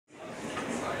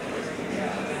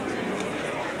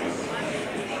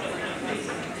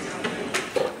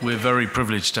We're very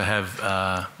privileged to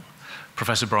have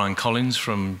Professor Brian Collins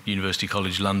from University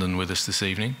College London with us this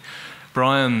evening.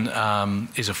 Brian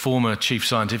is a former Chief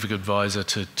Scientific Advisor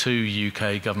to two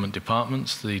UK government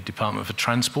departments, the Department for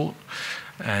Transport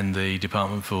and the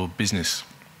Department for Business.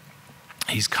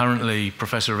 He's currently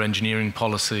Professor of Engineering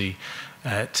Policy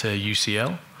at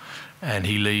UCL, and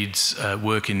he leads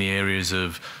work in the areas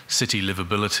of city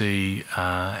livability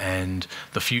and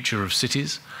the future of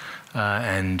cities.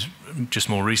 And just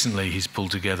more recently, he's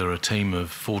pulled together a team of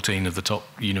 14 of the top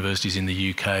universities in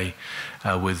the UK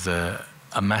with a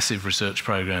massive research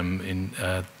program in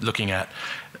looking at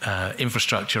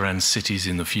infrastructure and cities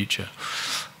in the future.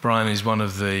 Brian is one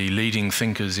of the leading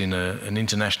thinkers in an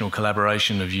international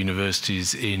collaboration of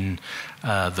universities in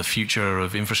the future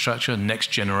of infrastructure,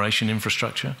 next generation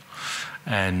infrastructure.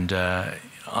 And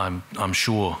I'm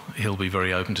sure he'll be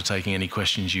very open to taking any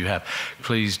questions you have.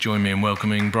 Please join me in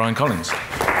welcoming Brian Collins.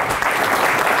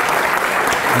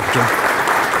 Thank you, John.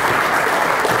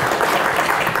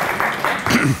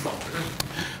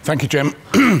 Thank you, Jim.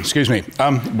 Excuse me.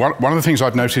 One of the things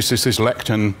I've noticed is this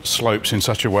lectern slopes in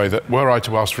such a way that were I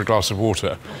to ask for a glass of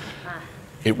water,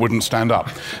 it wouldn't stand up.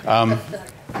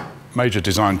 Major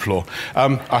design flaw.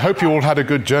 I hope you all had a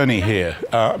good journey here.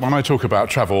 When I talk about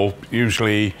travel,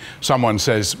 usually someone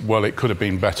says, well, it could have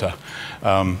been better.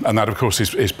 And that, of course,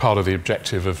 is part of the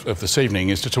objective of this evening,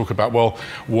 is to talk about, well,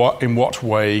 in what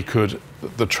way could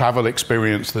the travel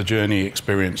experience, the journey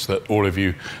experience that all of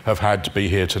you have had to be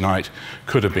here tonight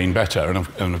could have been better.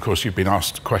 And of course, you've been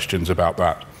asked questions about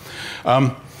that.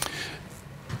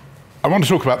 I want to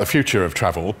talk about the future of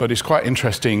travel, but it's quite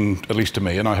interesting, at least to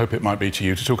me, and I hope it might be to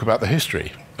you, to talk about the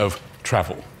history of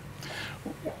travel.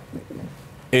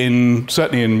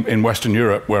 Certainly in Western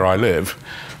Europe, where I live,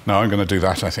 no, I'm going to do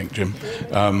that, I think, Jim,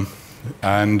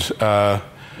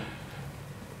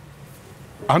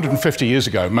 150 years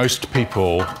ago, most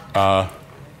people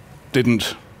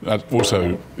didn't,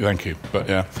 also, thank you, but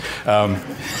yeah.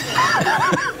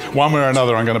 One way or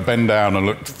another, I'm going to bend down and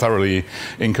look thoroughly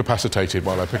incapacitated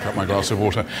while I pick up my glass of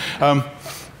water.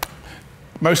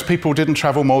 Most people didn't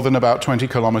travel more than about 20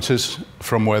 kilometers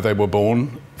from where they were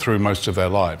born through most of their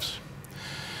lives.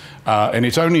 And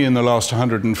it's only in the last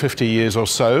 150 years or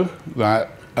so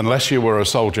that, unless you were a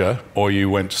soldier or you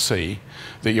went to sea,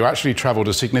 that you actually traveled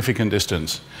a significant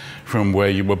distance from where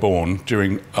you were born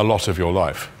during a lot of your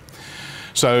life.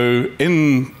 So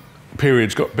in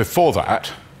periods before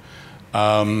that,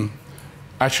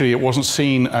 actually it wasn't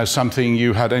seen as something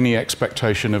you had any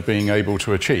expectation of being able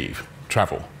to achieve,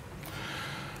 travel.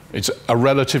 It's a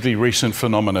relatively recent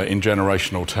phenomena in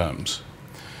generational terms.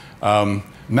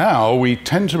 Now we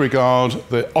tend to regard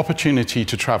the opportunity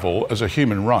to travel as a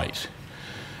human right.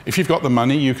 If you've got the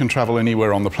money, you can travel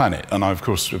anywhere on the planet, and I, of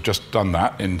course, have just done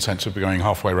that in the sense of going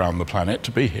halfway around the planet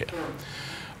to be here.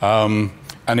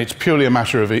 And it's purely a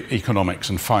matter of economics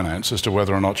and finance as to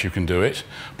whether or not you can do it,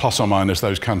 plus or minus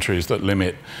those countries that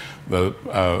limit the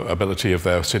ability of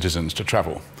their citizens to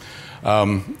travel.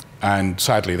 And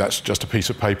sadly, that's just a piece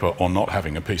of paper or not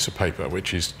having a piece of paper,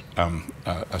 which is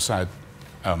a sad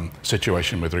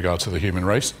situation with regard to the human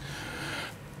race.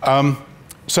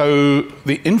 So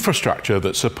the infrastructure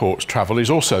that supports travel is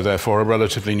also, therefore, a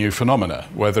relatively new phenomena,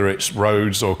 whether it's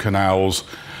roads or canals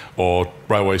or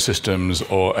railway systems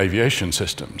or aviation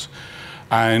systems.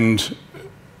 And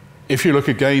if you look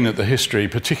again at the history,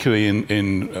 particularly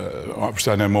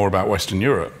obviously I know more about Western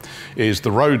Europe, is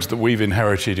the roads that we've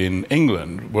inherited in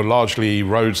England were largely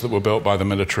roads that were built by the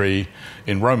military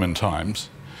in Roman times,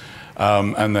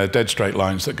 and they're dead straight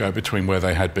lines that go between where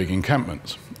they had big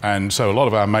encampments. And so a lot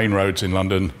of our main roads in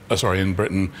in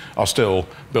Britain are still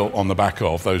built on the back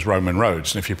of those Roman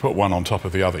roads. And if you put one on top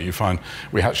of the other, you find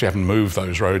we actually haven't moved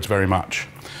those roads very much.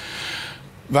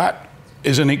 That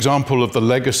is an example of the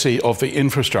legacy of the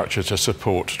infrastructure to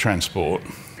support transport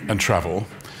and travel,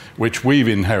 which we've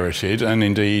inherited, and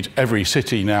indeed every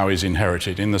city now is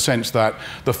inherited, in the sense that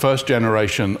the first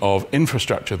generation of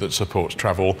infrastructure that supports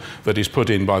travel that is put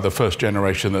in by the first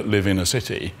generation that live in a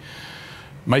city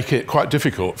make it quite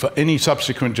difficult for any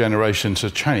subsequent generation to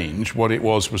change what it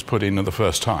was put in the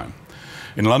first time.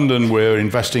 In London, we're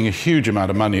investing a huge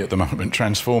amount of money at the moment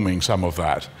transforming some of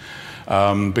that,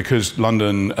 because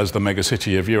London, as the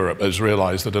megacity of Europe, has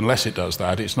realised that unless it does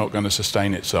that, it's not going to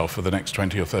sustain itself for the next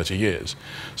 20 or 30 years.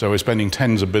 So we're spending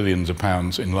tens of billions of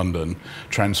pounds in London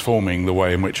transforming the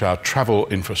way in which our travel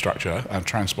infrastructure, our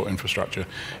transport infrastructure,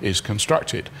 is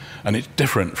constructed. And it's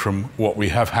different from what we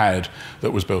have had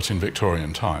that was built in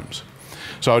Victorian times.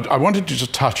 So I wanted to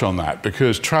just touch on that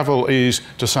because travel is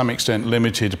to some extent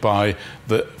limited by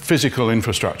the physical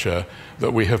infrastructure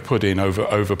that we have put in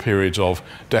over periods of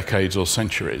decades or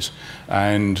centuries.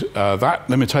 And that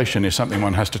limitation is something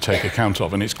one has to take account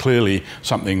of, and it's clearly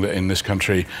something that in this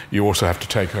country you also have to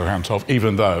take account of,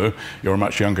 even though you're a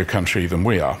much younger country than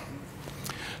we are.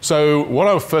 So what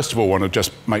I first of all want to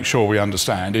just make sure we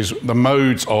understand is the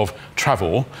modes of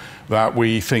travel that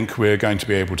we think we're going to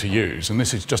be able to use. And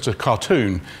this is just a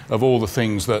cartoon of all the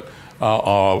things that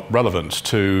are relevant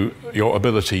to your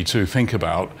ability to think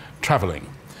about travelling.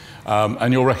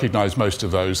 And you'll recognise most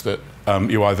of those that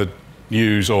you either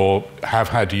use or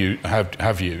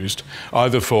have used,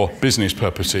 either for business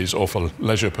purposes or for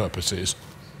leisure purposes,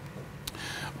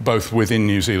 both within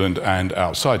New Zealand and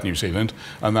outside New Zealand,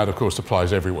 and that of course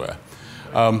applies everywhere.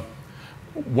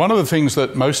 One of the things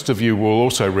that most of you will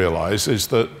also realise is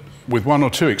that with one or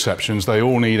two exceptions, they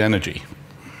all need energy.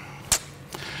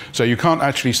 So you can't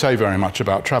actually say very much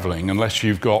about travelling unless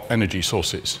you've got energy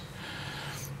sources.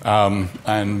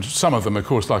 And some of them, of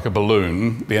course, like a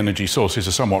balloon, the energy source is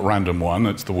a somewhat random one,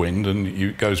 it's the wind, and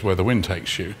it goes where the wind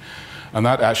takes you. And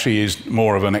that actually is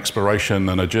more of an exploration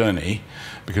than a journey,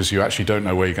 because you actually don't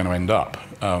know where you're going to end up.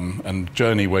 And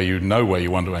journey where you know where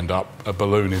you want to end up, a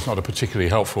balloon is not a particularly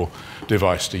helpful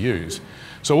device to use.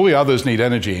 So all the others need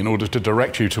energy in order to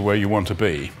direct you to where you want to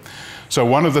be. So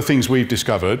one of the things we've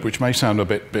discovered, which may sound a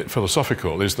bit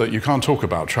philosophical, is that you can't talk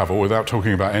about travel without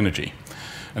talking about energy.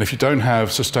 And if you don't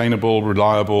have sustainable,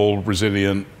 reliable,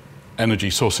 resilient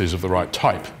energy sources of the right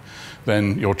type,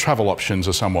 then your travel options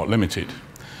are somewhat limited.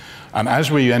 And as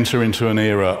we enter into an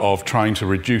era of trying to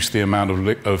reduce the amount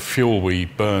of fuel we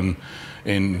burn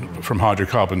from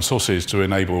hydrocarbon sources to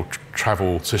enable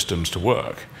travel systems to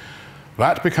work,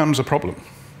 that becomes a problem.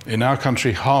 In our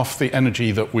country, half the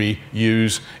energy that we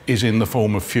use is in the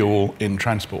form of fuel in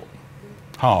transport.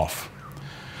 Half.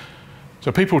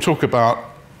 So people talk about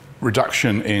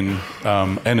reduction in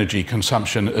energy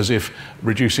consumption as if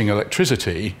reducing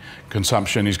electricity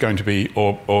consumption is going to be,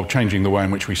 or changing the way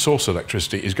in which we source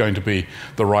electricity is going to be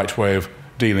the right way of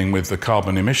dealing with the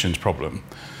carbon emissions problem.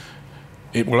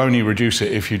 It will only reduce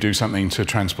it if you do something to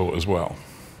transport as well.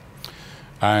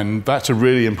 And that's a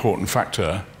really important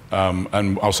factor,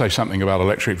 and I'll say something about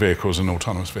electric vehicles and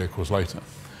autonomous vehicles later.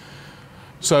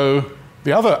 So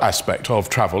the other aspect of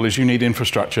travel is you need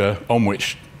infrastructure on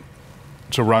which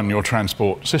to run your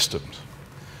transport systems.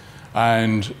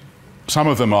 And some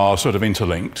of them are sort of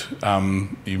interlinked.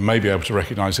 You may be able to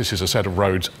recognise this is a set of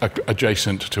roads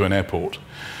adjacent to an airport.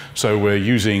 So we're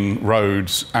using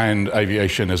roads and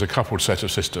aviation as a coupled set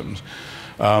of systems.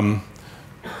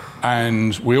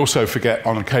 And we also forget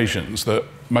on occasions that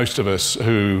most of us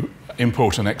who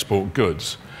import and export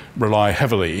goods rely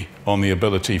heavily on the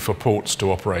ability for ports to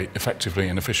operate effectively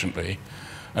and efficiently.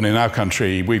 And in our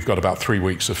country, we've got about 3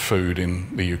 weeks of food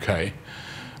in the UK.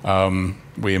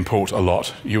 We import a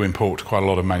lot. You import quite a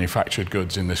lot of manufactured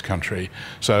goods in this country.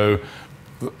 So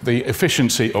the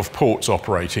efficiency of ports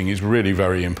operating is really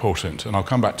very important. And I'll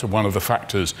come back to one of the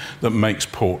factors that makes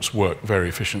ports work very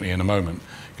efficiently in a moment,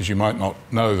 because you might not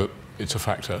know that it's a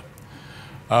factor.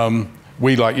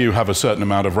 We, like you, have a certain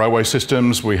amount of railway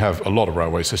systems. We have a lot of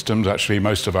railway systems. Actually,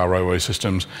 most of our railway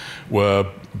systems were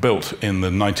built in the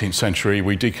 19th century.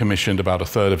 We decommissioned about a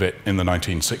third of it in the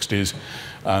 1960s.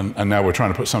 And now we're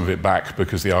trying to put some of it back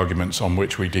because the arguments on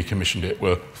which we decommissioned it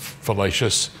were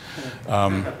fallacious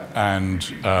and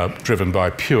driven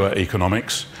by pure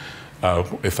economics,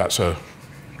 if that's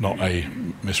not a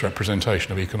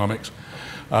misrepresentation of economics.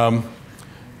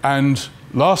 And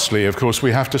lastly, of course,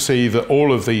 we have to see that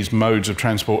all of these modes of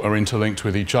transport are interlinked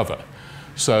with each other.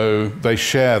 So they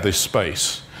share this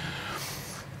space.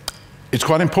 It's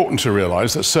quite important to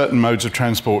realise that certain modes of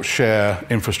transport share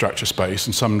infrastructure space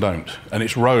and some don't. And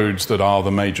it's roads that are the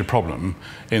major problem,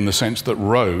 in the sense that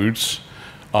roads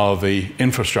are the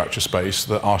infrastructure space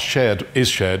that is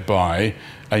shared by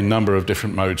a number of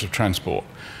different modes of transport.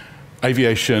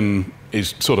 Aviation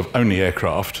is sort of only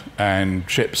aircraft, and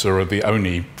ships are the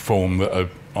only form that are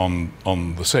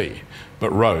on the sea.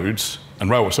 But roads, and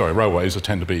railways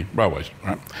tend to be railways,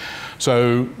 right?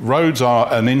 So roads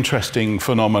are an interesting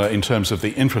phenomenon in terms of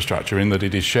the infrastructure, in that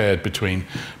it is shared between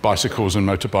bicycles and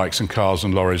motorbikes and cars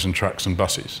and lorries and trucks and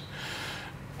buses.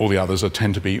 All the others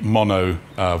tend to be mono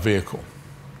vehicle.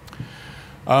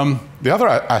 The other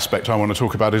aspect I want to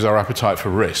talk about is our appetite for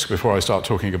risk, before I start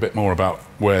talking a bit more about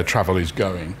where travel is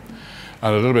going.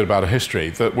 And a little bit about a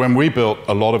history, that when we built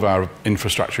a lot of our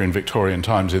infrastructure in Victorian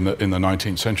times in the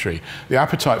 19th century, the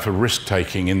appetite for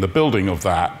risk-taking in the building of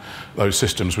those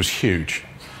systems was huge.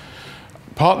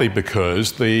 partly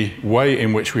because the way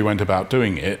in which we went about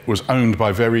doing it was owned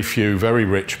by very few, very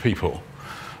rich people,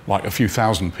 like a few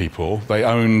thousand people. They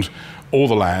owned all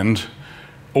the land,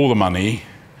 all the money,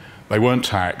 they weren't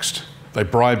taxed, they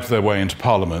bribed their way into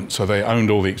Parliament, so they owned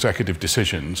all the executive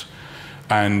decisions,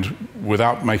 and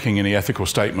without making any ethical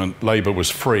statement, labour was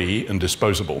free and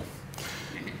disposable.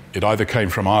 It either came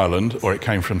from Ireland or it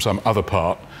came from some other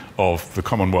part of the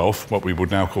Commonwealth. What we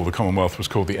would now call the Commonwealth was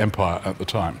called the Empire at the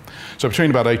time. So between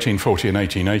about 1840 and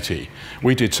 1880,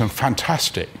 we did some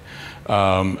fantastic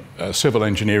civil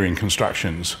engineering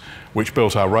constructions which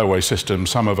built our railway system,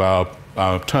 some of our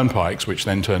turnpikes, which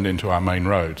then turned into our main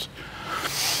roads.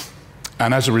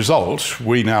 And as a result,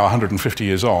 we now, 150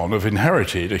 years on, have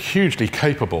inherited a hugely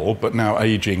capable, but now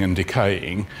aging and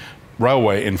decaying,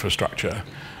 railway infrastructure,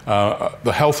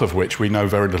 the health of which we know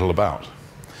very little about.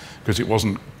 Because it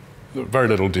wasn't, very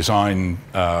little design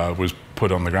was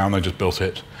put on the ground, they just built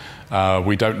it.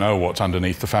 We don't know what's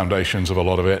underneath the foundations of a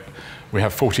lot of it. We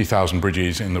have 40,000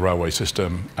 bridges in the railway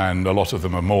system, and a lot of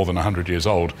them are more than 100 years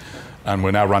old. And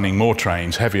we're now running more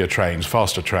trains, heavier trains,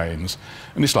 faster trains,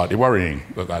 and it's slightly worrying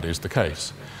that that is the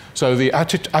case. So the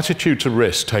attitude to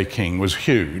risk-taking was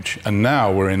huge, and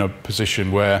now we're in a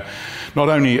position where not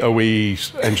only are we,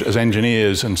 as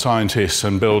engineers and scientists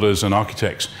and builders and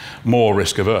architects, more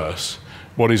risk-averse,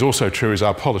 what is also true is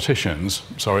our politicians,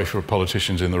 sorry for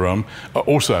politicians in the room, are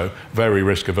also very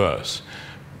risk-averse,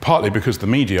 partly because the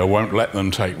media won't let them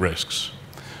take risks.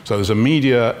 So there's a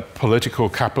media, political,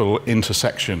 capital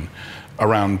intersection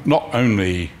around not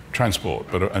only transport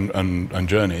and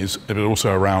journeys, but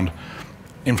also around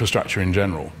infrastructure in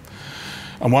general.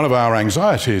 And one of our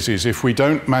anxieties is if we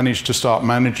don't manage to start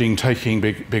taking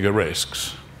bigger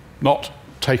risks, not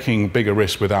taking bigger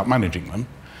risks without managing them,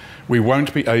 we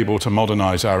won't be able to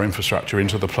modernize our infrastructure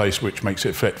into the place which makes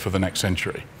it fit for the next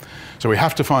century. So we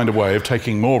have to find a way of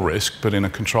taking more risk, but in a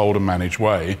controlled and managed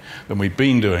way than we've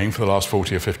been doing for the last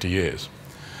 40 or 50 years.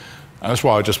 And that's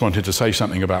why I just wanted to say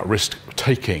something about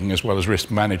risk-taking as well as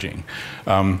risk-managing.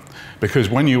 Because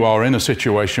when you are in a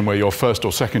situation where your first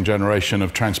or second generation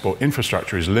of transport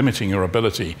infrastructure is limiting your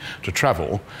ability to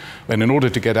travel, then in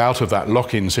order to get out of that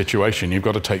lock-in situation, you've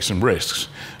got to take some risks.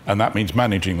 And that means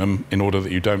managing them in order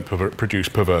that you don't produce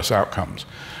perverse outcomes.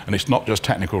 And it's not just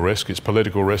technical risk, it's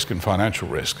political risk and financial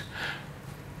risk.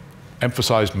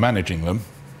 Emphasize managing them,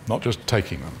 not just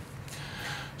taking them.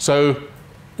 So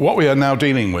what we are now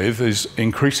dealing with is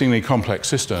increasingly complex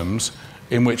systems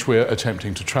in which we're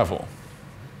attempting to travel.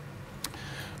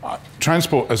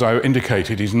 Transport, as I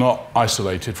indicated, is not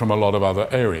isolated from a lot of other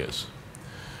areas.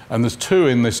 And there's two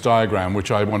in this diagram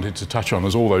which I wanted to touch on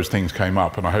as all those things came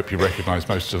up, and I hope you recognize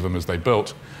most of them as they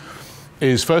built,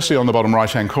 is firstly on the bottom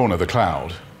right-hand corner, the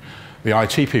cloud. The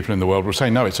IT people in the world will say,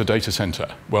 no, it's a data center.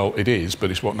 Well, it is, but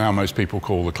it's what now most people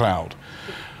call the cloud.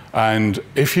 And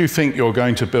if you think you're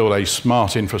going to build a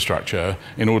smart infrastructure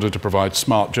in order to provide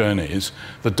smart journeys,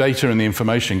 the data and the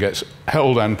information gets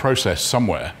held and processed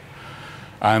somewhere.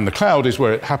 And the cloud is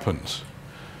where it happens.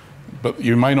 But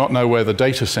you may not know where the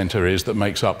data center is that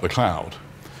makes up the cloud.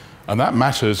 And that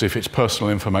matters if it's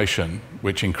personal information,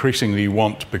 which increasingly you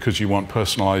want because you want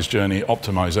personalized journey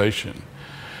optimization.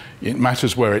 It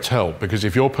matters where it's held, because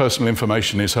if your personal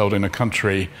information is held in a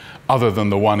country other than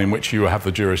the one in which you have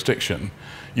the jurisdiction,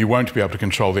 you won't be able to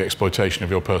control the exploitation of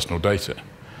your personal data.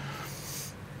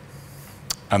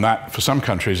 And that, for some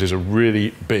countries, is a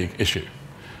really big issue.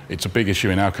 It's a big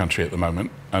issue in our country at the moment,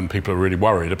 and people are really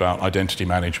worried about identity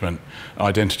management,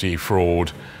 identity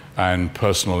fraud, and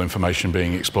personal information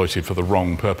being exploited for the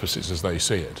wrong purposes as they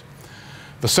see it.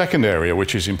 The second area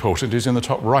which is important is in the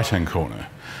top right-hand corner.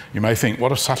 You may think,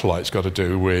 what have satellites got to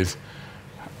do with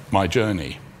my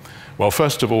journey? Well,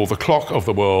 first of all, the clock of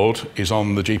the world is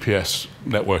on the GPS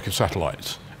network of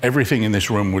satellites. Everything in this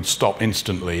room would stop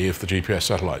instantly if the GPS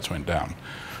satellites went down.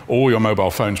 All your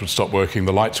mobile phones would stop working,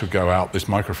 the lights would go out, this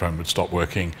microphone would stop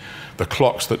working. The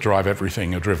clocks that drive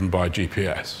everything are driven by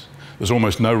GPS. There's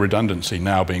almost no redundancy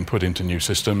now being put into new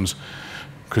systems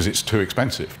because it's too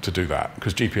expensive to do that,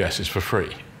 because GPS is for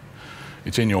free.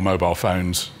 It's in your mobile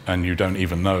phones, and you don't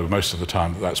even know most of the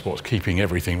time that that's what's keeping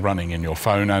everything running in your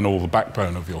phone and all the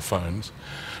backbone of your phones.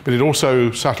 But it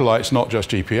also satellites not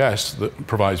just GPS, that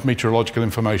provides meteorological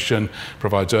information,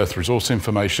 provides Earth resource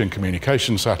information,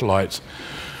 communication satellites,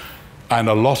 and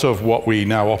a lot of what we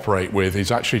now operate with is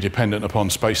actually dependent upon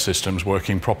space systems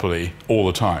working properly all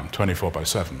the time,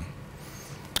 24/7.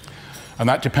 And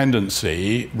that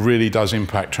dependency really does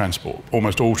impact transport.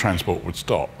 Almost all transport would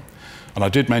stop. And I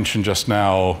did mention just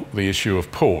now the issue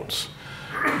of ports.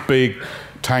 Big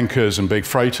tankers and big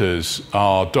freighters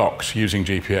are docked using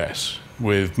GPS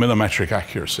with millimetric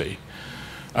accuracy.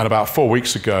 And about 4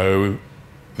 weeks ago,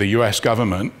 the US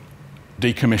government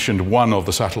decommissioned one of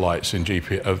the satellites of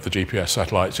the GPS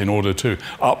satellites in order to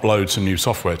upload some new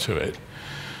software to it.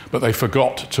 But they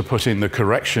forgot to put in the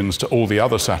corrections to all the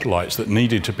other satellites that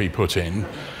needed to be put in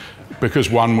because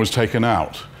one was taken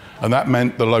out. And that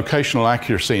meant the locational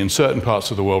accuracy in certain parts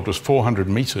of the world was 400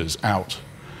 meters out.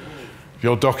 If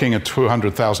you're docking a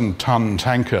 200,000-ton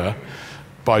tanker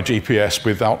by GPS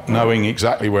without knowing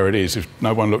exactly where it is, if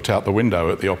no one looked out the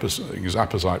window at the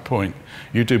opposite point,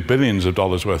 you do billions of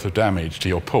dollars worth of damage to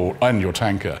your port and your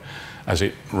tanker as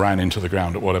it ran into the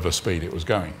ground at whatever speed it was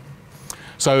going.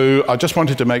 So I just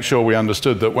wanted to make sure we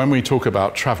understood that when we talk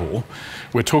about travel,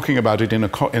 we're talking about it in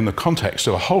the context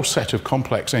of a whole set of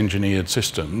complex engineered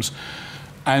systems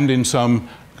and in some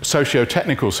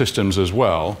socio-technical systems as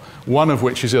well, one of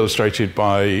which is illustrated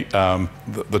by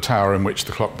the tower in which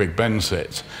the clock Big Ben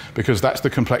sits, because that's the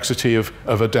complexity of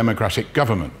a democratic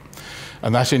government.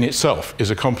 And that in itself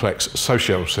is a complex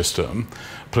social system,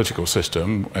 political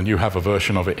system, and you have a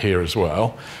version of it here as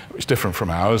well. It's different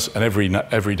from ours, and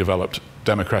every developed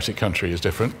democratic country is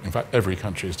different. In fact, every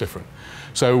country is different.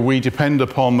 So we depend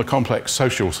upon the complex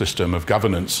social system of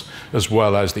governance as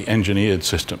well as the engineered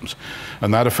systems,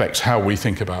 and that affects how we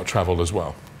think about travel as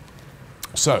well.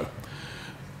 So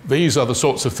these are the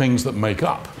sorts of things that make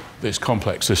up this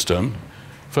complex system.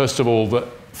 First of all, that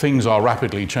things are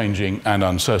rapidly changing and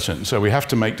uncertain. So we have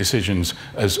to make decisions,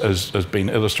 as has been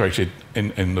illustrated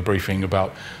in the briefing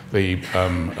about the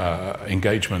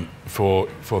engagement for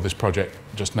this project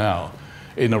just now.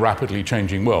 In a rapidly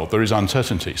changing world, there is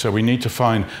uncertainty. So we need to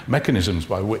find mechanisms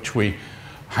by which we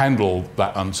handle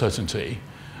that uncertainty.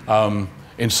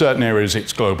 In certain areas,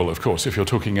 it's global, of course. If you're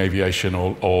talking aviation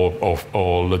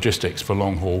or logistics for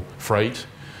long-haul freight,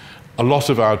 a lot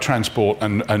of our transport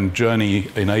and journey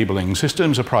enabling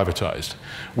systems are privatized.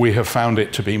 We have found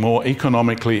it to be more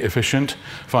economically efficient,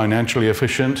 financially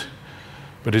efficient,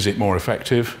 but is it more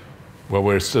effective? Well,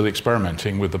 we're still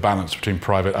experimenting with the balance between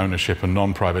private ownership and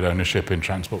non-private ownership in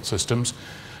transport systems.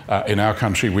 In our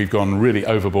country, we've gone really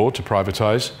overboard to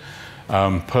privatize.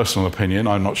 Personal opinion,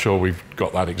 I'm not sure we've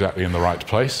got that exactly in the right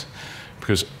place,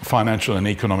 because financial and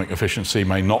economic efficiency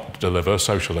may not deliver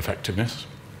social effectiveness.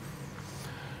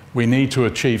 We need to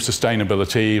achieve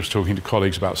sustainability. I was talking to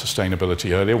colleagues about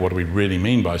sustainability earlier. What do we really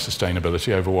mean by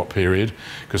sustainability, over what period?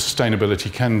 Because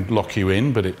sustainability can lock you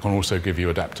in, but it can also give you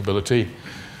adaptability.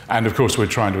 And of course, we're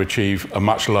trying to achieve a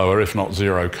much lower, if not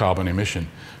zero, carbon emission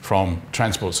from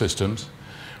transport systems.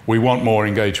 We want more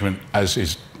engagement, as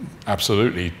is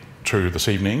absolutely true this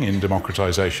evening, in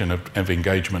democratization of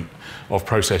engagement of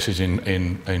processes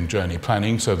in journey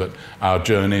planning, so that our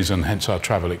journeys and hence our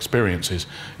travel experiences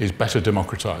is better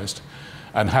democratized.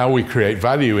 And how we create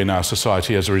value in our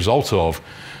society as a result of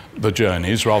the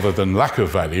journeys, rather than lack of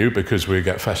value because we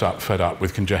get fed up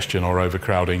with congestion or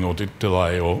overcrowding or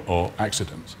delay or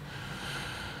accidents.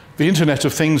 The Internet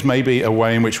of Things may be a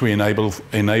way in which we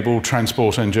enable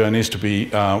transport and journeys to be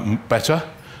better,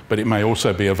 but it may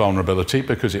also be a vulnerability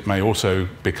because it may also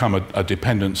become a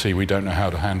dependency we don't know how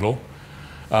to handle.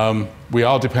 We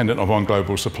are dependent upon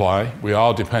global supply. We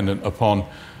are dependent upon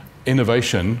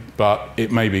innovation, but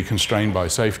it may be constrained by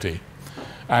safety.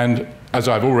 And as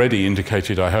I've already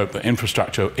indicated, I hope that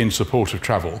infrastructure in support of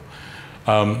travel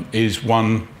is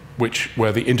one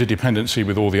where the interdependency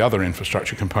with all the other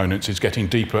infrastructure components is getting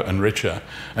deeper and richer,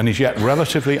 and is yet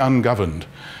relatively ungoverned,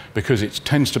 because it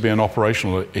tends to be an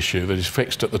operational issue that is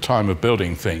fixed at the time of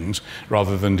building things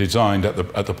rather than designed at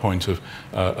the point of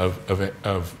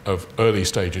early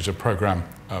stages of program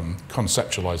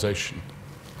conceptualization.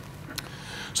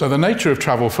 So the nature of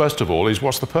travel, first of all, is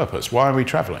what's the purpose? Why are we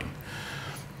traveling?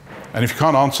 And if you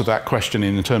can't answer that question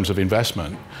in terms of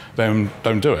investment, then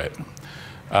don't do it.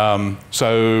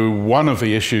 So one of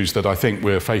the issues that I think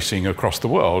we're facing across the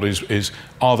world is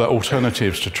are there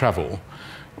alternatives to travel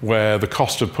where the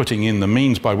cost of putting in the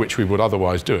means by which we would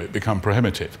otherwise do it become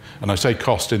prohibitive? And I say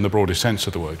cost in the broadest sense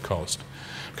of the word cost.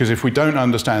 Because if we don't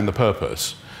understand the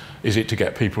purpose, is it to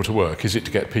get people to work? Is it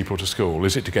to get people to school?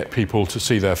 Is it to get people to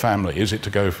see their family? Is it to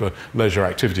go for leisure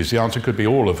activities? The answer could be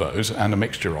all of those and a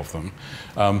mixture of them.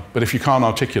 But if you can't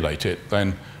articulate it,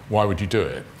 then why would you do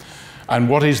it? And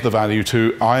what is the value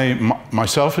to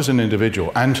myself as an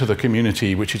individual and to the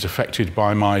community which is affected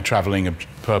by my travelling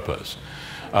purpose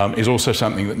is also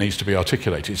something that needs to be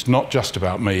articulated. It's not just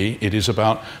about me, it is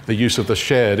about the use of the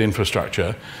shared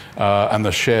infrastructure and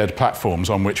the shared platforms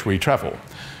on which we travel.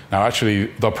 Now actually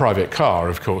the private car,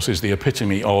 of course, is the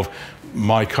epitome of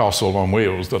my castle on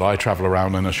wheels that I travel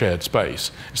around in a shared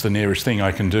space. It's the nearest thing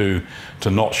I can do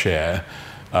to not share.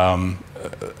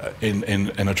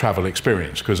 in a travel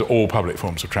experience, because all public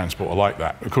forms of transport are like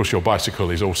that. Of course, your bicycle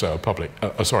is also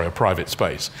a private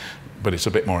space, but it's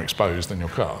a bit more exposed than your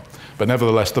car. But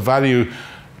nevertheless, the value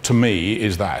to me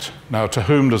is that. Now, to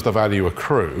whom does the value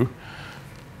accrue?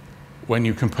 When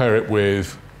you compare it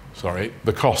with,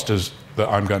 the cost that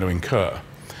I'm going to incur.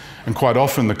 And quite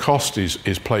often the cost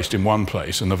is placed in one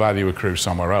place and the value accrues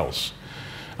somewhere else.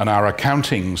 And our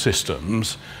accounting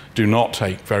systems do not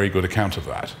take very good account of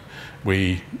that.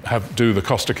 We do the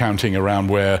cost accounting around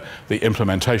where the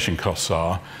implementation costs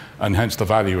are, and hence the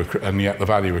value, and yet the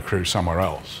value accrues somewhere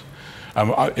else.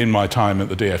 In my time at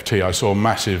the DFT, I saw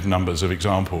massive numbers of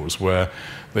examples where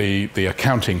the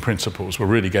accounting principles were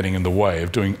really getting in the way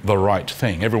of doing the right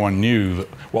thing. Everyone knew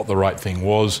what the right thing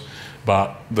was,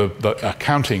 but the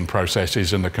accounting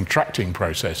processes and the contracting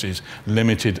processes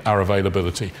limited our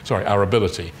ability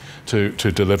to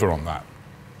deliver on that.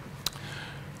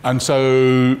 And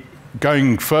so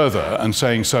going further and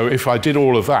saying, so if I did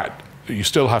all of that, you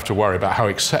still have to worry about how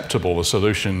acceptable the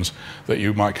solutions that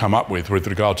you might come up with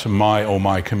regard to my or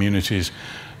my community's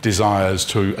desires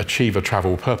to achieve a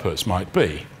travel purpose might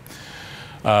be.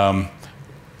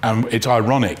 And it's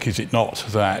ironic, is it not,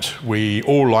 that we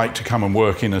all like to come and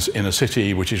work in a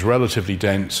city which is relatively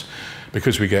dense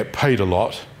because we get paid a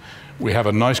lot, we have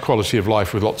a nice quality of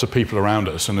life with lots of people around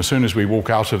us, and as soon as we walk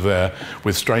out of there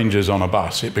with strangers on a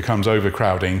bus, it becomes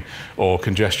overcrowding or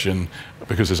congestion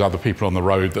because there's other people on the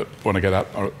road that want to get out,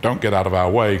 or don't get out of our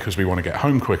way because we want to get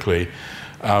home quickly.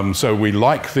 So we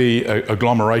like the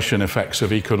agglomeration effects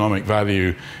of economic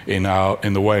value in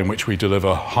the way in which we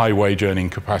deliver high wage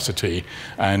earning capacity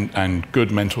and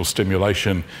good mental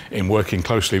stimulation in working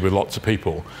closely with lots of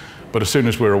people. But as soon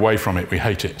as we're away from it, we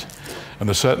hate it. And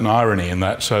there's certain irony in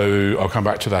that, so I'll come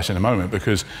back to that in a moment,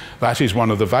 because that is one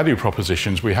of the value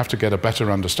propositions we have to get a better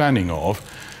understanding of,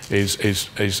 is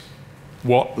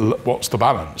what's the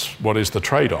balance? What is the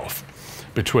trade-off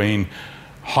between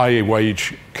high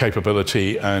wage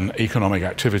capability and economic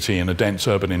activity in a dense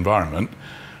urban environment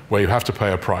where you have to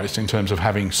pay a price in terms of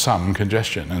having some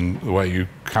congestion? And the way you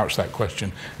couch that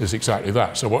question is exactly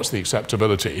that. So what's the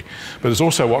acceptability? But there's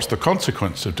also what's the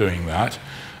consequence of doing that?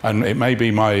 And it may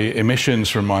be my emissions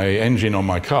from my engine on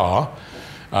my car.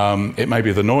 It may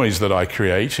be the noise that I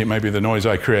create. It may be the noise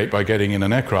I create by getting in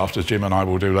an aircraft, as Jim and I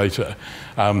will do later,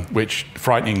 which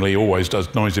frighteningly always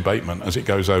does noise abatement as it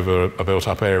goes over a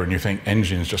built-up area, and you think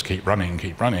engines just keep running,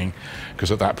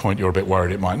 because at that point you're a bit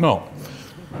worried it might not.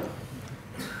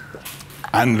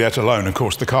 And let alone, of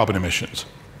course, the carbon emissions.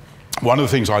 One of the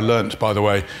things I learnt, by the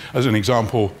way, as an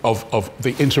example of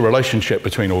the interrelationship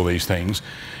between all these things,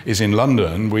 is in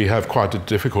London we have quite a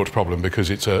difficult problem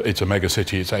because it's a mega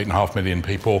city. It's 8.5 million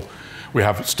people. We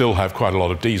still have quite a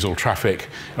lot of diesel traffic,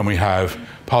 and we have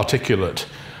particulate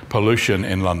pollution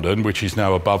in London, which is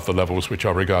now above the levels which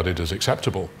are regarded as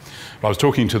acceptable. I was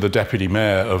talking to the Deputy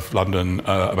Mayor of London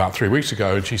about 3 weeks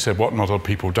ago, and she said what not a lot of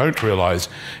people don't realise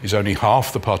is only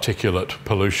half the particulate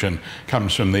pollution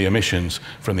comes from the emissions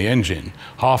from the engine.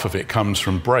 Half of it comes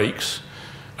from brakes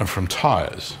and from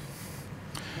tyres.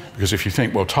 Because if you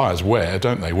think, well, tyres wear,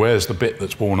 don't they? Wear's the bit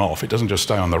that's worn off. It doesn't just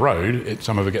stay on the road.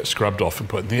 Some of it gets scrubbed off and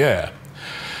put in the air.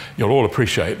 You'll all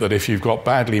appreciate that if you've got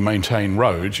badly maintained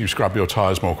roads, you scrub your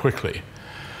tyres more quickly.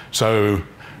 So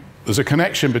there's a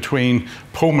connection between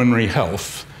pulmonary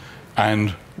health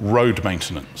and road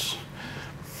maintenance.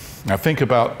 Now think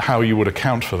about how you would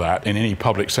account for that in any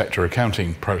public sector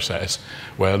accounting process,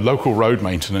 where local road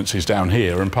maintenance is down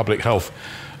here and public health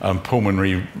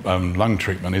pulmonary lung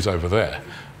treatment is over there.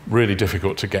 Really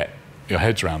difficult to get your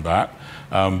heads around that,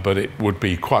 but it would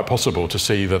be quite possible to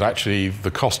see that actually the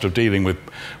cost of dealing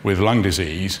with lung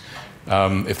disease,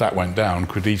 if that went down,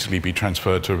 could easily be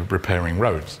transferred to repairing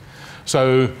roads.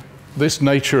 So this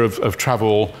nature of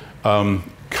travel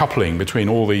coupling between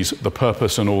the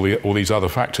purpose and all these other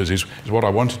factors is what I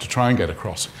wanted to try and get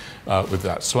across with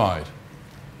that slide.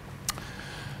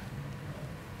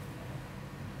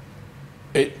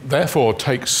 It therefore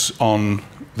takes on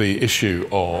the issue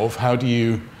of how do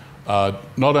you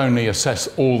not only assess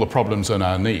all the problems and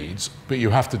our needs, but you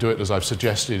have to do it, as I've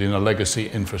suggested, in a legacy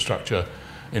infrastructure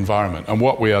environment. And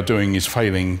what we are doing is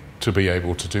failing to be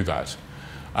able to do that.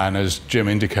 And as Jim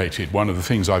indicated, one of the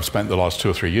things I've spent the last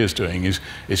 2 or 3 years doing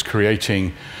is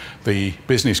creating the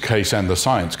business case and the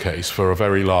science case for a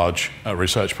very large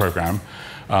research program.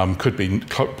 Could be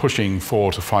pushing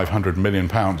 £400 to £500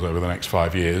 million over the next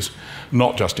 5 years,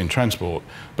 not just in transport,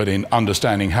 but in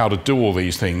understanding how to do all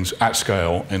these things at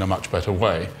scale in a much better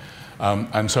way.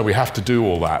 And so we have to do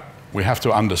all that We have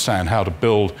to understand how to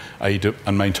build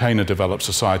and maintain a developed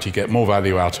society, get more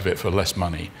value out of it for less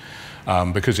money,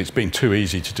 because it's been too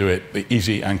easy to do it the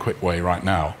easy and quick way right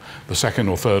now. The second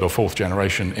or third or fourth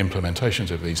generation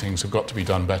implementations of these things have got to be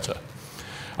done better.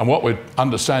 And what we're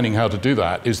understanding how to do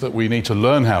that is that we need to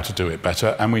learn how to do it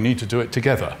better, and we need to do it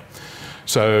together.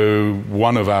 So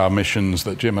one of our missions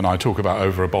that Jim and I talk about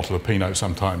over a bottle of Pinot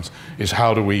sometimes is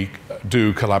how do we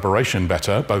do collaboration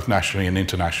better, both nationally and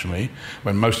internationally,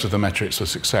 when most of the metrics for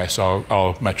success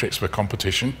are metrics for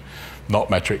competition, not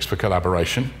metrics for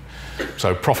collaboration.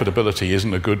 So profitability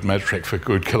isn't a good metric for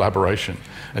good collaboration,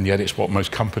 and yet it's what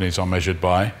most companies are measured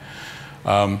by.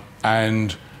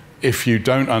 And if you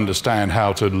don't understand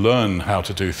how to learn how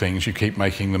to do things, you keep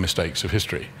making the mistakes of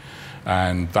history.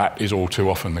 And that is all too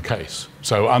often the case.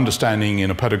 So understanding in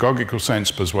a pedagogical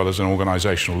sense, as well as an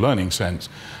organizational learning sense,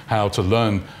 how to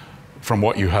learn from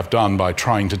what you have done by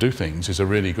trying to do things is a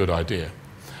really good idea.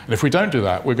 And if we don't do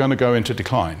that, we're going to go into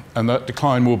decline. And that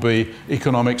decline will be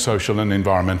economic, social, and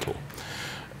environmental,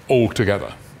 all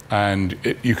together. And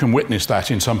you can witness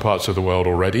that in some parts of the world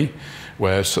already,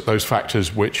 where those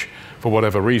factors which, for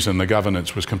whatever reason, the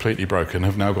governance was completely broken,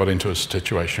 have now got into a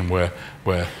situation where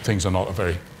things are not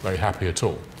very, very happy at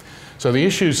all. So the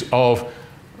issues of,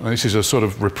 and this is a sort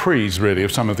of reprise, really,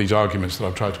 of some of these arguments that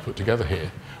I've tried to put together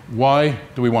here. Why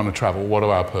do we want to travel? What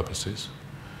are our purposes?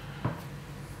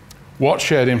 What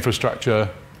shared infrastructure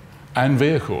and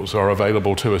vehicles are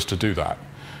available to us to do that?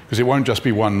 Because it won't just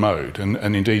be one mode. And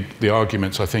indeed, the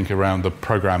arguments, I think, around the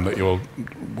program that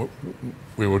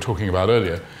we were talking about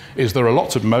earlier, is there are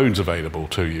lots of modes available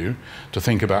to you to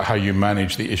think about how you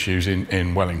manage the issues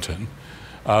in Wellington.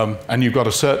 And you've got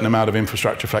a certain amount of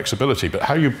infrastructure flexibility, but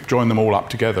how you join them all up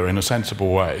together in a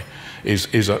sensible way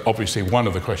is obviously one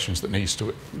of the questions that needs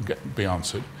to be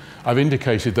answered. I've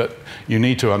indicated that you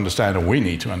need to understand, or we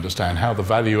need to understand, how the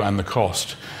value and the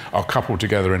cost are coupled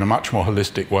together in a much more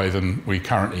holistic way than we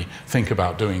currently think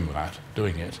about doing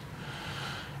it.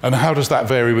 And how does that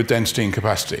vary with density and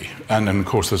capacity? And then, of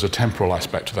course, there's a temporal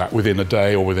aspect to that, within a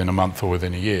day or within a month or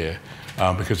within a year,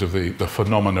 because of the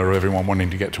phenomena of everyone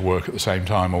wanting to get to work at the same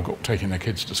time or taking their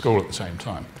kids to school at the same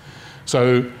time.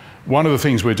 So one of the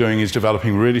things we're doing is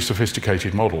developing really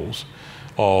sophisticated models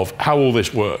of how all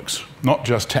this works, not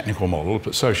just technical models,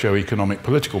 but socio-economic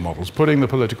political models, putting the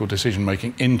political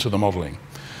decision-making into the modeling.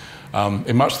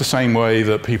 In much the same way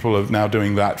that people are now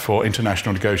doing that for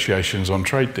international negotiations on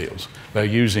trade deals. They're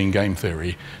using game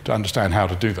theory to understand how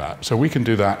to do that. So we can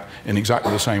do that in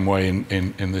exactly the same way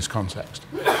in this context.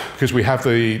 Because we have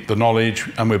the knowledge,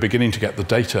 and we're beginning to get the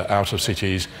data out of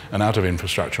cities and out of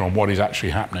infrastructure on what is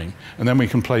actually happening. And then we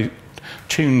can play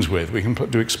tunes with, we can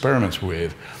do experiments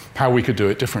with how we could do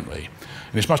it differently.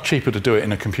 And it's much cheaper to do it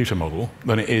in a computer model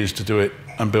than it is to do it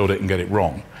and build it and get it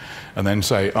wrong. And then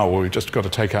say, oh, well, we've just got to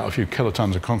take out a few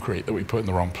kilotons of concrete that we put in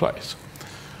the wrong place.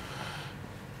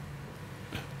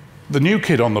 The new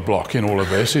kid on the block in all of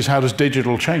this is how does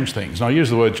digital change things? And I use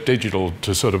the word digital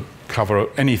to sort of cover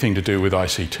anything to do with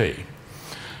ICT.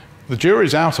 The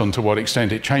jury's out on to what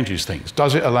extent it changes things.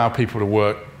 Does it allow people to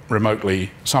work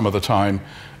remotely some of the time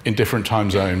in different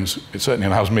time zones? It certainly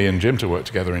allows me and Jim to work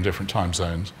together in different time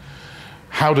zones.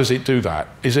 How does it do that?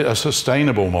 Is it a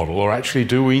sustainable model, or actually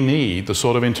do we need the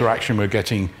sort of interaction we're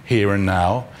getting here and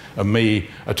now, and me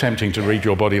attempting to read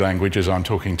your body language as I'm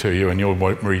talking to you and you're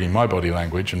reading my body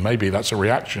language, and maybe that's a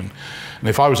reaction. And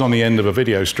if I was on the end of a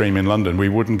video stream in London, we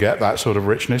wouldn't get that sort of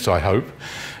richness, I hope.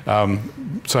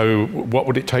 So what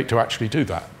would it take to actually do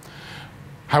that?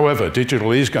 However,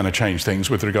 digital is going to change things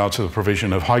with regard to the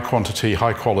provision of high quantity,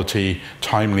 high quality,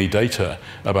 timely data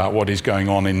about what is going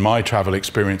on in my travel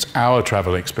experience, our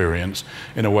travel experience,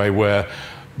 in a way where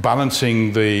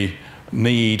balancing the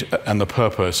need and the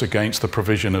purpose against the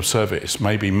provision of service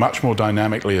may be much more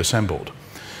dynamically assembled.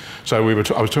 So I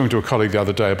was talking to a colleague the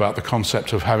other day about the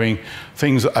concept of having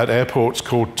things at airports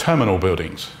called terminal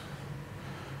buildings.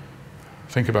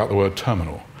 Think about the word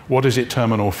terminal. What is it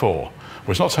terminal for?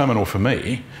 Well, it's not terminal for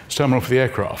me, it's terminal for the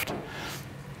aircraft.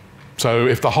 So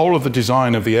if the whole of the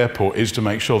design of the airport is to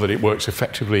make sure that it works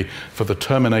effectively for the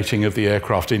terminating of the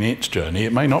aircraft in its journey,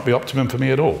 it may not be optimum for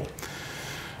me at all.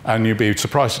 And you'd be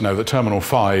surprised to know that Terminal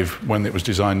 5, when it was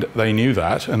designed, they knew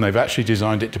that, and they've actually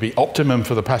designed it to be optimum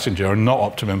for the passenger and not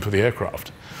optimum for the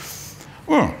aircraft.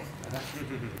 Well,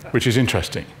 which is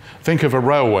interesting. Think of a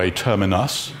railway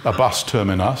terminus, a bus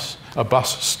terminus, a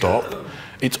bus stop.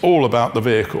 It's all about the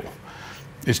vehicle.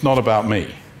 It's not about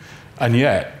me. And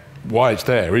yet, why it's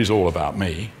there is all about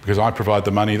me, because I provide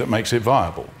the money that makes it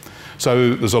viable.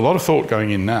 So there's a lot of thought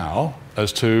going in now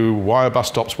as to why are bus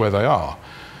stops where they are?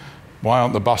 Why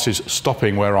aren't the buses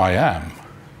stopping where I am?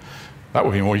 That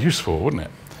would be more useful, wouldn't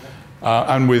it?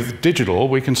 And with digital,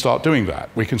 we can start doing that.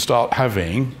 We can start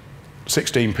having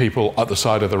 16 people at the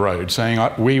side of the road saying,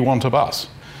 we want a bus.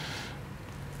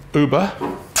 Uber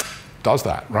does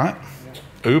that, right?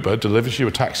 Uber delivers you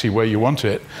a taxi where you want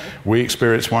it. We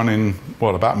experience one in,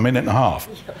 what, about a minute and a half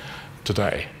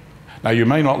today. Now, you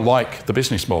may not like the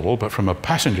business model, but from a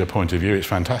passenger point of view, it's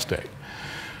fantastic.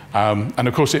 And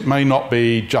of course, it may not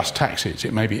be just taxis.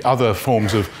 It may be other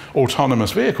forms of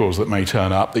autonomous vehicles that may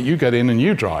turn up that you get in and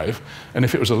you drive. And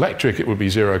if it was electric, it would be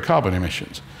zero carbon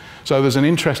emissions. So there's an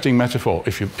interesting metaphor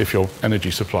if your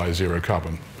energy supply is zero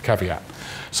carbon, caveat.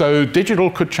 So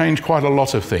digital could change quite a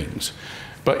lot of things.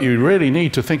 But you really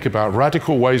need to think about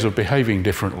radical ways of behaving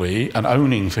differently and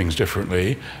owning things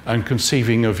differently and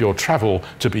conceiving of your travel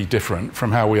to be different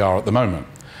from how we are at the moment.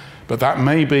 But that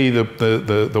may be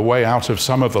the way out of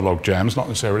some of the log jams, not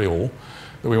necessarily all,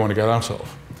 that we want to get out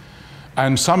of.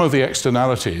 And some of the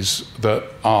externalities that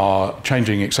are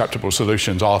changing acceptable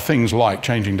solutions are things like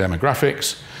changing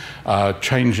demographics,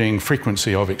 changing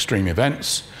frequency of extreme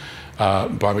events,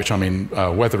 by which I mean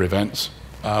weather events,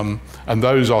 and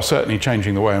those are certainly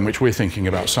changing the way in which we're thinking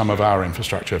about some of our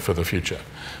infrastructure for the future.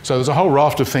 So there's a whole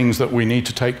raft of things that we need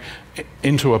to take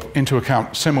into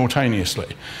account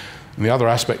simultaneously. And the other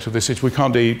aspect of this is we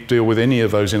can't deal with any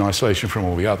of those in isolation from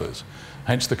all the others,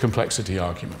 hence the complexity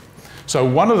argument. So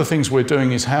one of the things we're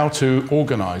doing is how to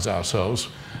organize ourselves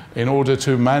in order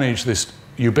to manage this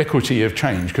ubiquity of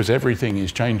change, because everything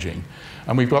is changing.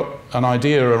 And we've got an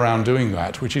idea around doing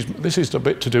that, which is, this is a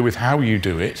bit to do with how you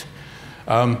do it.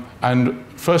 And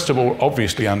first of all,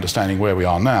 obviously understanding where we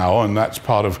are now, and that's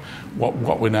part of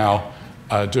what we're now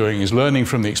doing, is learning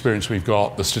from the experience we've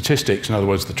got, the statistics, in other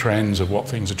words, the trends of what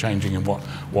things are changing in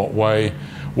what way.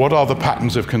 What are the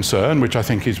patterns of concern, which I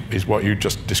think is what you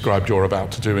just described you're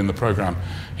about to do in the program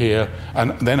here,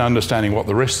 and then understanding what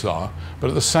the risks are, but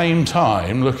at the same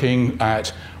time looking at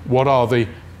what are the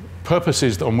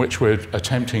purposes on which we're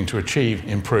attempting to achieve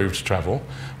improved travel,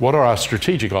 what are our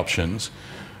strategic options,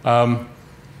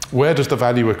 where does the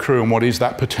value accrue and what is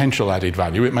that potential added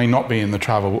value? It may not be in the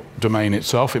travel domain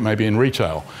itself, it may be in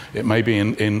retail, it may be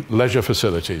in leisure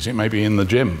facilities, it may be in the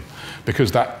gym,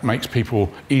 because that makes people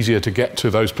easier to get to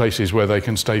those places where they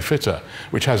can stay fitter,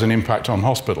 which has an impact on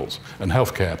hospitals and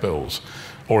healthcare bills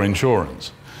or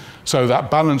insurance. So that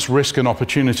balanced risk and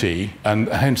opportunity, and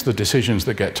hence the decisions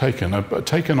that get taken, are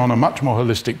taken on a much more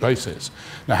holistic basis.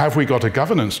 Now, have we got a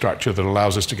governance structure that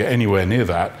allows us to get anywhere near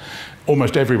that?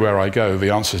 Almost everywhere I go,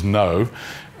 the answer is no.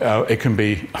 It can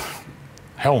be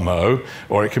hell no,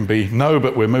 or it can be no,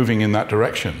 but we're moving in that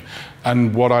direction.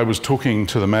 And what I was talking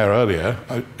to the mayor earlier,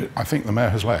 I think the mayor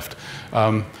has left,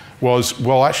 was,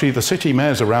 well, actually the city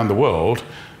mayors around the world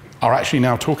are actually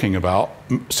now talking about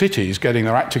cities getting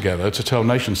their act together to tell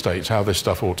nation states how this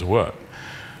stuff ought to work.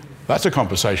 That's a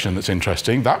conversation that's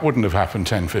interesting. That wouldn't have happened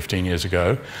 10, 15 years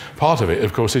ago. Part of it,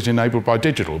 of course, is enabled by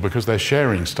digital, because they're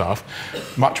sharing stuff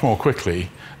much more quickly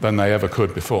than they ever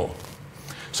could before.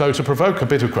 So to provoke a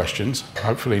bit of questions,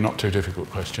 hopefully not too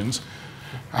difficult questions,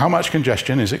 how much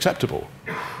congestion is acceptable?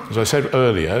 As I said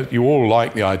earlier, you all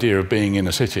like the idea of being in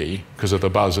a city because of the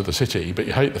buzz of the city, but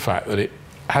you hate the fact that it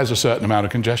has a certain amount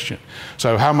of congestion.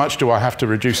 So how much do I have to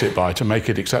reduce it by to make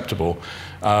it acceptable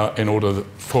in order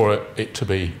for it to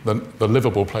be the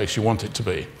livable place you want it to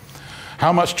be?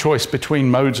 How much choice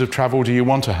between modes of travel do you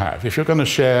want to have? If you're going to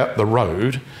share the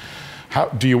road,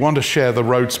 do you want to share the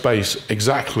road space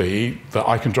exactly that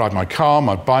I can drive my car,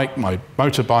 my bike, my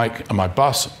motorbike and my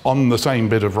bus on the same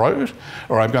bit of road?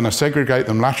 Or I'm going to segregate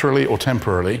them laterally or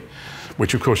temporally,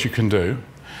 which of course you can do.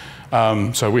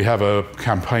 So we have a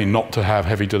campaign not to have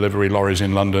heavy delivery lorries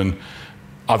in London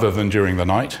other than during the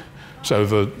night.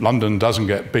 So London doesn't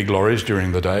get big lorries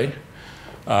during the day.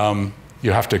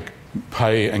 You have to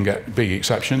pay and get big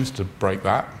exceptions to break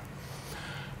that.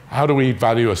 How do we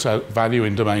value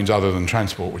in domains other than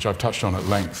transport, which I've touched on at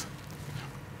length?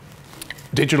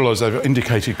 Digital, as I've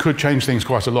indicated, could change things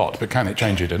quite a lot, but can it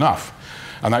change it enough?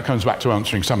 And that comes back to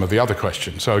answering some of the other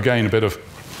questions. So again, a bit of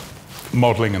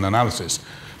modelling and analysis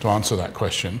to answer that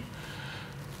question.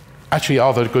 Actually,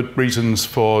 are there good reasons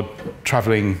for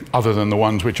travelling other than the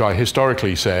ones which I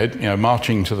historically said, you know,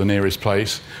 marching to the nearest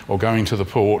place or going to the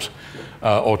port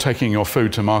or taking your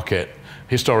food to market?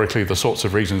 Historically, the sorts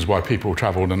of reasons why people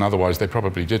travelled, and otherwise they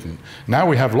probably didn't. Now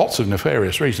we have lots of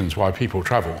nefarious reasons why people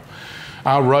travel.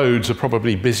 Our roads are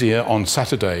probably busier on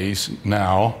Saturdays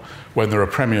now when there are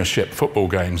Premiership football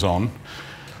games on,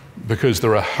 because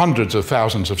there are hundreds of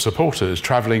thousands of supporters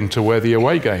travelling to where the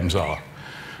away games are.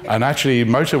 And actually,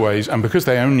 motorways, and because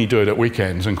they only do it at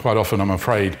weekends, and quite often, I'm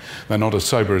afraid, they're not as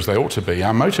sober as they ought to be,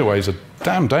 our motorways are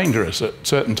damn dangerous at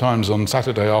certain times on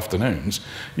Saturday afternoons,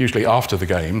 usually after the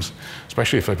games,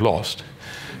 especially if they've lost.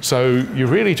 So you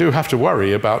really do have to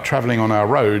worry about travelling on our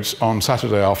roads on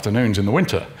Saturday afternoons in the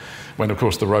winter, when, of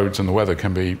course, the roads and the weather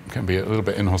can be a little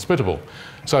bit inhospitable.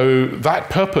 So that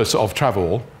purpose of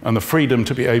travel and the freedom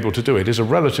to be able to do it is a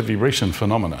relatively recent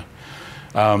phenomena.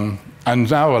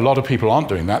 And now a lot of people aren't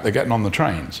doing that, they're getting on the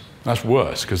trains. That's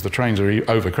worse, because the trains are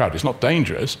overcrowded. It's not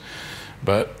dangerous,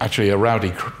 but actually a rowdy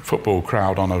football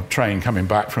crowd on a train coming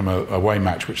back from a away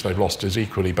match which they've lost is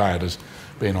equally bad as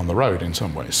being on the road in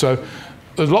some ways. So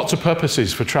there's lots of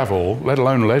purposes for travel, let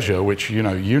alone leisure, which you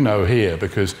know here,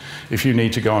 because if you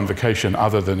need to go on vacation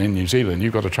other than in New Zealand,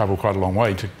 you've got to travel quite a long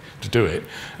way to do it.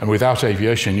 And without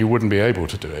aviation, you wouldn't be able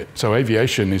to do it. So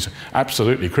aviation is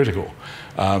absolutely critical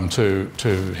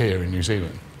to here in New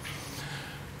Zealand.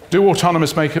 Do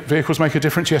autonomous vehicles make a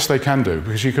difference? Yes, they can do,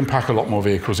 because you can pack a lot more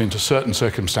vehicles into certain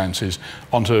circumstances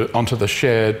onto the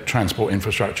shared transport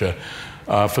infrastructure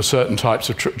for certain types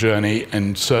of journey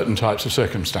and certain types of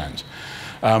circumstance.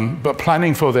 But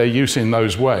planning for their use in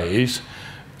those ways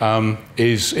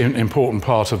is an important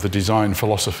part of the design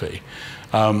philosophy.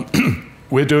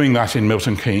 We're doing that in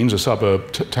Milton Keynes, a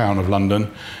suburb town of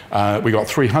London. We got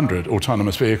 300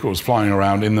 autonomous vehicles flying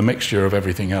around in the mixture of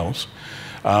everything else.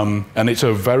 And it's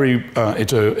one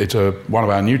of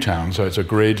our new towns, so it's a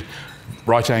grid,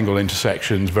 right-angle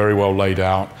intersections, very well laid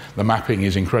out. The mapping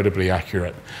is incredibly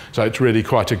accurate. So it's really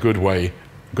quite a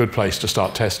good place to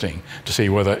start testing, to see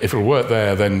whether, if it'll work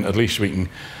there, then at least we can,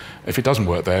 if it doesn't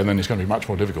work there, then it's going to be much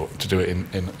more difficult to do it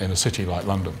in a city like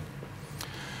London.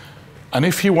 And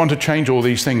if you want to change all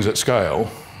these things at scale,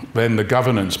 then the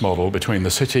governance model between the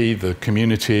city, the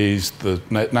communities, the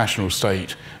national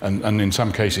state, and in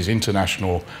some cases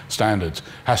international standards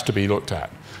has to be looked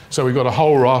at. So we've got a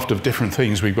whole raft of different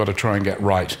things we've got to try and get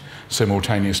right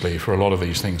simultaneously for a lot of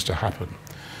these things to happen.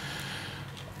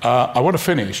 I want to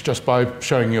finish just by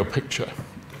showing you a picture,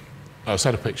 a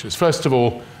set of pictures. First of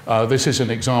all, this is an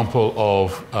example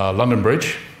of London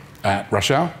Bridge at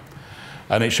rush hour.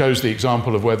 And it shows the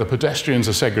example of where the pedestrians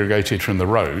are segregated from the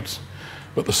roads,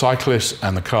 but the cyclists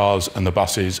and the cars and the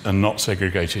buses are not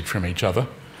segregated from each other.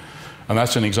 And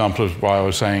that's an example of why I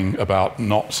was saying about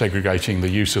not segregating the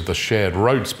use of the shared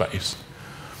road space.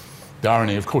 The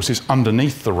irony, of course, is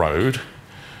underneath the road,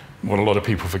 what a lot of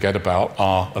people forget about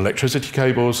are electricity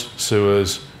cables,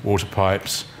 sewers, water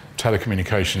pipes,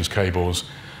 telecommunications cables.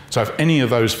 So if any of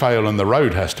those fail and the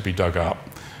road has to be dug up,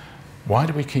 why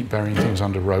do we keep burying things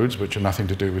under roads which are nothing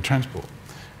to do with transport?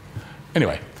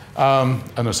 Anyway,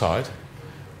 an aside.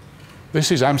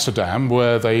 This is Amsterdam,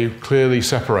 where they clearly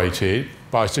separated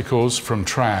bicycles from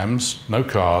trams, no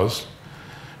cars,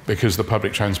 because the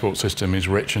public transport system is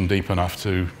rich and deep enough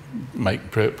to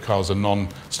make cars a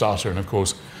non-starter. And of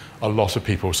course, a lot of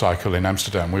people cycle in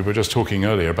Amsterdam. We were just talking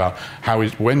earlier about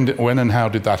when and how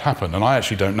did that happen? And I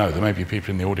actually don't know. There may be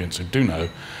people in the audience who do know.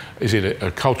 Is it a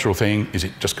cultural thing? Is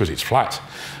it just because it's flat?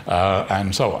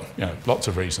 And so on. You know, lots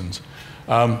of reasons.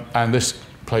 And this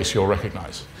place you'll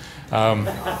recognise.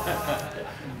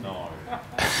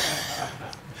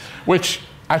 Which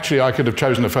actually I could have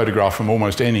chosen a photograph from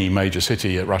almost any major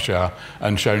city at rush hour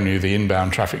and shown you the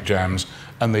inbound traffic jams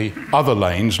and the other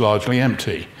lanes largely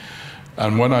empty.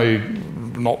 And when I,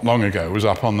 not long ago, was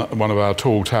up on one of our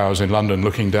tall towers in London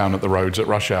looking down at the roads at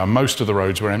rush hour, most of the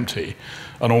roads were empty.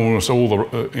 And almost all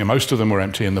most of them were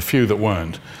empty, and the few that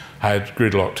weren't had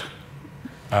gridlocked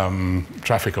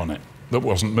traffic on it that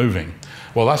wasn't moving.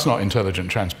 Well, that's not intelligent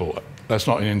transport. That's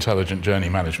not an intelligent journey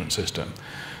management system.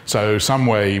 So some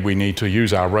way we need to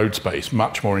use our road space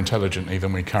much more intelligently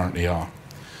than we currently are.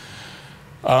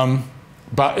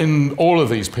 But in all of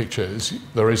these pictures,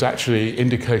 there is actually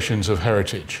indications of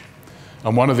heritage.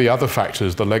 And one of the other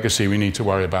factors, the legacy we need to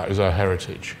worry about, is our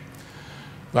heritage.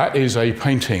 That is a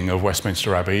painting of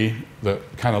Westminster Abbey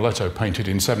that Canaletto painted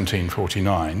in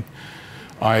 1749.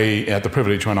 I had the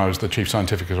privilege, when I was the Chief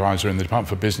Scientific Advisor in the Department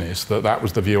for Business, that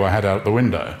was the view I had out the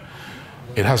window.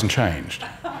 It hasn't changed.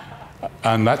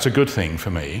 And that's a good thing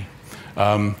for me.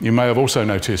 You may have also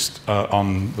noticed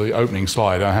on the opening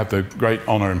slide, I have the great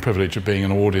honour and privilege of being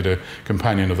awarded a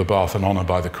Companion of the Bath, an honour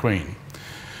by the Queen.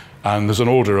 And there's an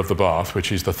Order of the Bath,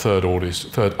 which is the third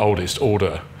oldest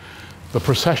order. The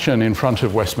procession in front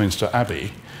of Westminster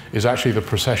Abbey is actually the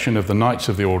procession of the Knights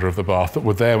of the Order of the Bath that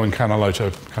were there when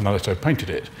Canaletto painted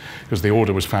it, because the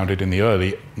order was founded in the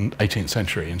early 18th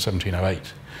century, in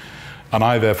 1708. And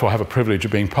I therefore have a privilege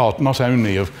of being part not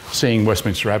only of seeing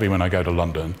Westminster Abbey when I go to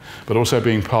London, but also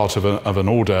being part of an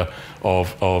order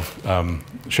of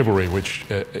chivalry, which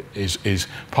is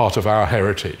part of our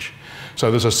heritage. So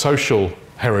there's a social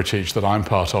heritage that I'm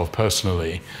part of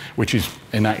personally, which is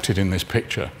enacted in this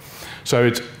picture. So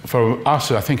it's, for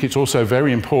us, I think it's also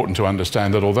very important to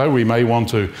understand that although we may want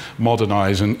to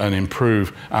modernise and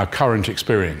improve our current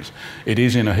experience, it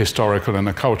is in a historical and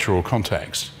a cultural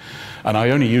context. And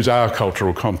I only use our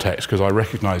cultural context because I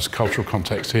recognise cultural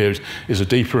context here is a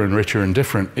deeper and richer and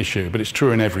different issue, but it's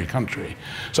true in every country.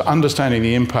 So understanding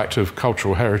the impact of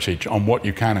cultural heritage on what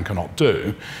you can and cannot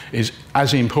do is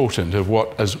as important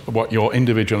as what your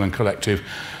individual and collective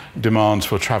demands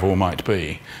for travel might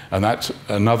be. And that's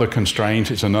another constraint,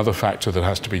 it's another factor that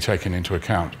has to be taken into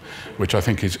account, which I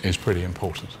think is pretty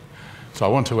important. So I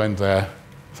want to end there.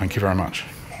 Thank you very much.